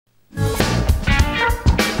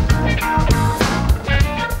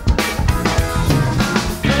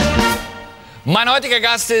Mein heutiger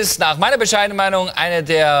Gast ist nach meiner bescheidenen Meinung eine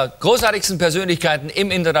der großartigsten Persönlichkeiten im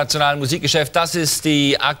internationalen Musikgeschäft. Das ist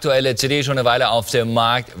die aktuelle CD, schon eine Weile auf dem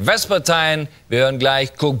Markt. Vespertine. Wir hören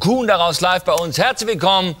gleich Cocoon daraus live bei uns. Herzlich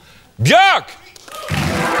willkommen, Bjork!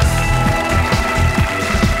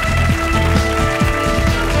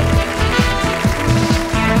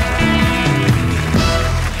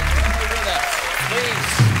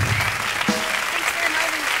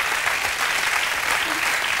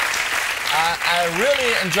 I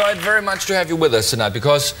really enjoyed very much to have you with us tonight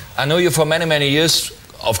because I know you for many, many years.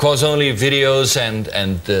 Of course, only videos and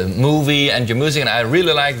the movie and your music, and I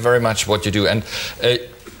really like very much what you do. And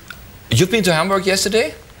you've been to Hamburg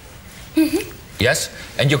yesterday? Mm-hmm. Yes?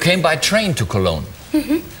 And you came by train to Cologne?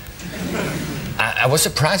 Mm-hmm. I was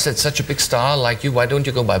surprised that such a big star like you, why don't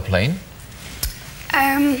you go by plane?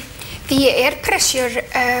 The air pressure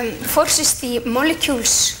forces the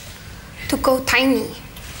molecules to go tiny.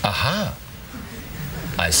 Aha.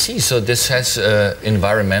 I see. So this has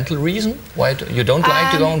environmental reason why you don't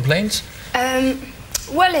like to go on planes?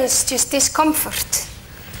 Well, it's just discomfort.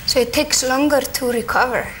 So it takes longer to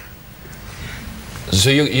recover. So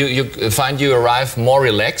you find you arrive more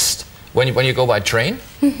relaxed when you go by train?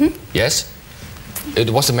 Mm-hmm. Yes?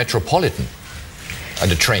 It was a Metropolitan.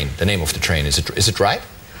 The train, the name of the train, is it right?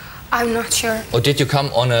 I'm not sure. Or did you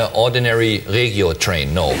come on an ordinary Regio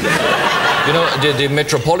train? No. You know, the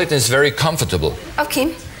Metropolitan is very comfortable.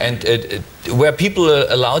 Okay. And were people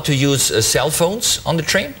allowed to use cell phones on the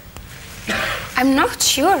train? I'm not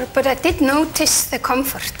sure, but I did notice the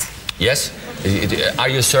comfort. Yes? Are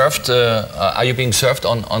you served, are you being served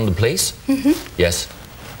on the place? Mm-hmm. Yes.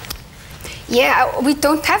 Yeah, we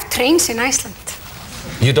don't have trains in Iceland.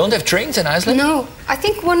 You don't have trains in Iceland? No. I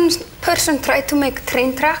think one person tried to make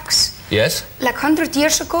train tracks. Yes? Like 100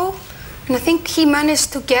 years ago. And I think he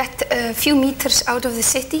managed to get a few meters out of the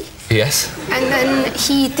city. Yes. And then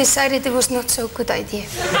he decided it was not so good idea.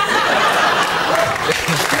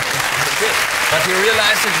 But he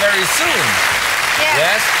realized it very soon. Yeah.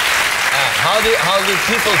 Yes? How do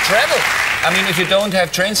people travel? I mean, if you don't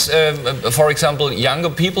have trains, for example, younger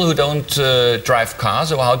people who don't drive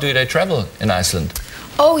cars, or how do they travel in Iceland?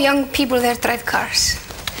 Oh, young people there drive cars.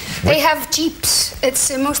 They have jeeps. It's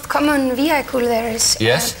the most common vehicle there is.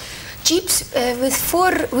 Yes. Jeeps with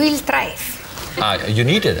four-wheel drive. You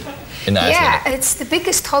need it in Iceland. Yeah, it's the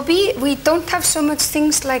biggest hobby. We don't have so much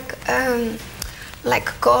things like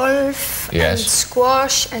golf and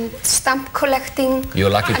squash and stamp collecting. You're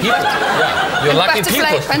lucky people. Yeah, you're lucky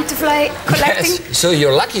people. Butterfly collecting. Yes. So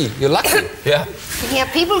you're lucky. You're lucky. Yeah.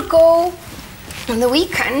 Yeah, people go on the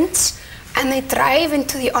weekends and they drive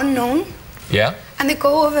into the unknown. Yeah. And they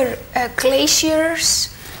go over glaciers,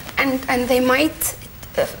 and they might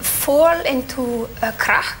fall into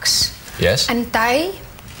cracks. Yes. And die.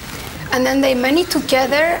 And then they many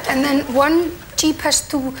together, and then one jeep has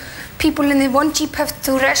to. People in the one jeep have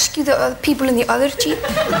to rescue the other people in the other jeep.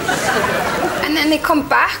 And then they come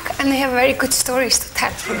back and they have very good stories to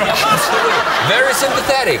tell. Very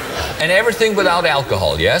sympathetic. And everything without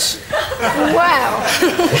alcohol, yes? Wow.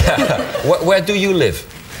 Yeah. Where do you live?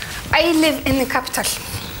 I live in the capital.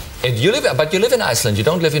 And you live, but you live in Iceland, you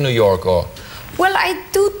don't live in New York, or? Well, I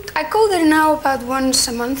do. I go there now about once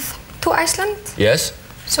a month to Iceland. Yes?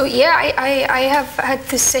 So yeah, I have had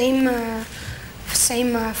the same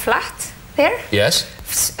flat there. Yes.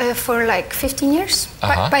 For like 15 years,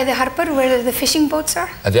 by the harbor where the fishing boats are.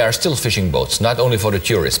 And there are still fishing boats, not only for the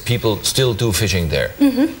tourists. People still do fishing there.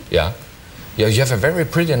 Mm-hmm. Yeah. Yeah. You have a very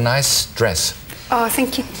pretty and nice dress. Oh,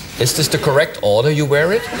 thank you. Is this the correct order you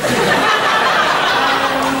wear it?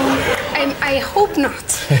 I hope not.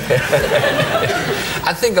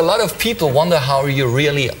 I think a lot of people wonder how you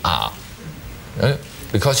really are.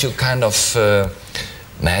 Because you're kind of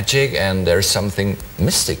magic and there's something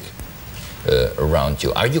mystic around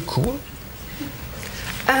you. Are you cool?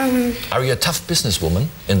 Are you a tough businesswoman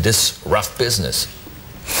in this rough business?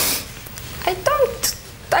 I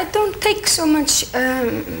don't take so much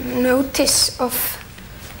notice of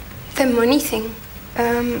the money thing.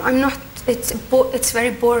 I'm not. It's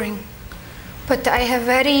very boring. But I have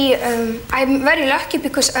I'm very lucky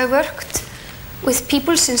because I worked with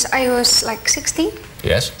people since I was like 16.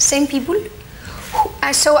 Yes. Same people.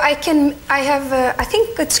 So I have, I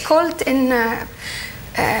think it's called in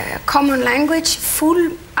common language,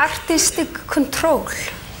 full artistic control.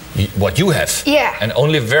 What you have? Yeah. And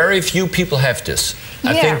only very few people have this.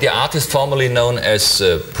 I think the artist formerly known as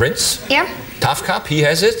Prince. Yeah. Tough Cup, he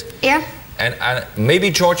has it. Yeah. And maybe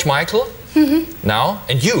George Michael now,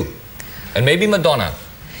 and you. And maybe Madonna.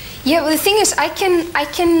 Yeah, well, the thing is, I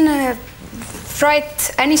can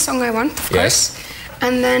write any song I want, of course.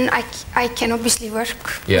 and then I can obviously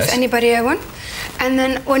work Yes. with anybody I want. And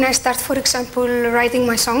then when I start, for example, writing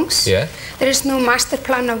my songs, Yeah. there is no master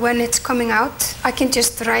plan of when it's coming out. I can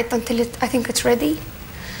just write until I think it's ready.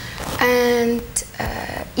 And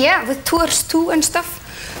yeah, with tours too and stuff.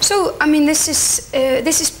 So I mean, this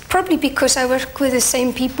is probably because I work with the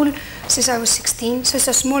same people since I was 16. So it's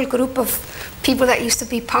a small group of people that used to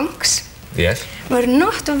be punks. Yes. We're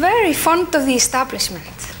not very fond of the establishment.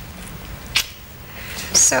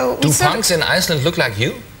 So Do punks in Iceland look like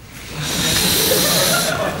you?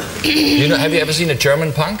 You know, have you ever seen a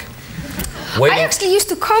German punk? I actually used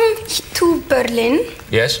to come to Berlin.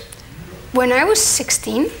 Yes. When I was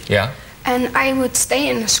 16. Yeah. And I would stay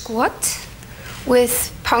in a squad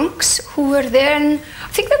with punks who were there, and I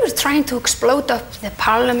think they were trying to explode up the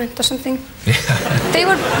parliament or something.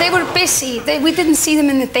 They were busy. We didn't see them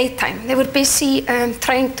in the daytime. They were busy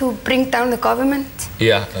trying to bring down the government.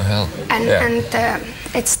 Yeah, hell. And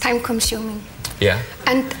it's time consuming. Yeah.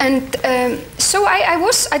 And so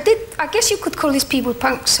I guess you could call these people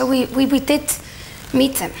punks. So we did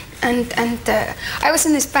meet them. And I was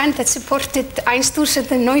in this band that supported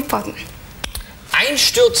Einstürzende Neubauten.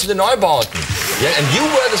 Einstürzende Neubauten. Yeah, and you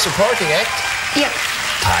were the supporting act? Yeah.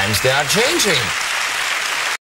 Times they are changing.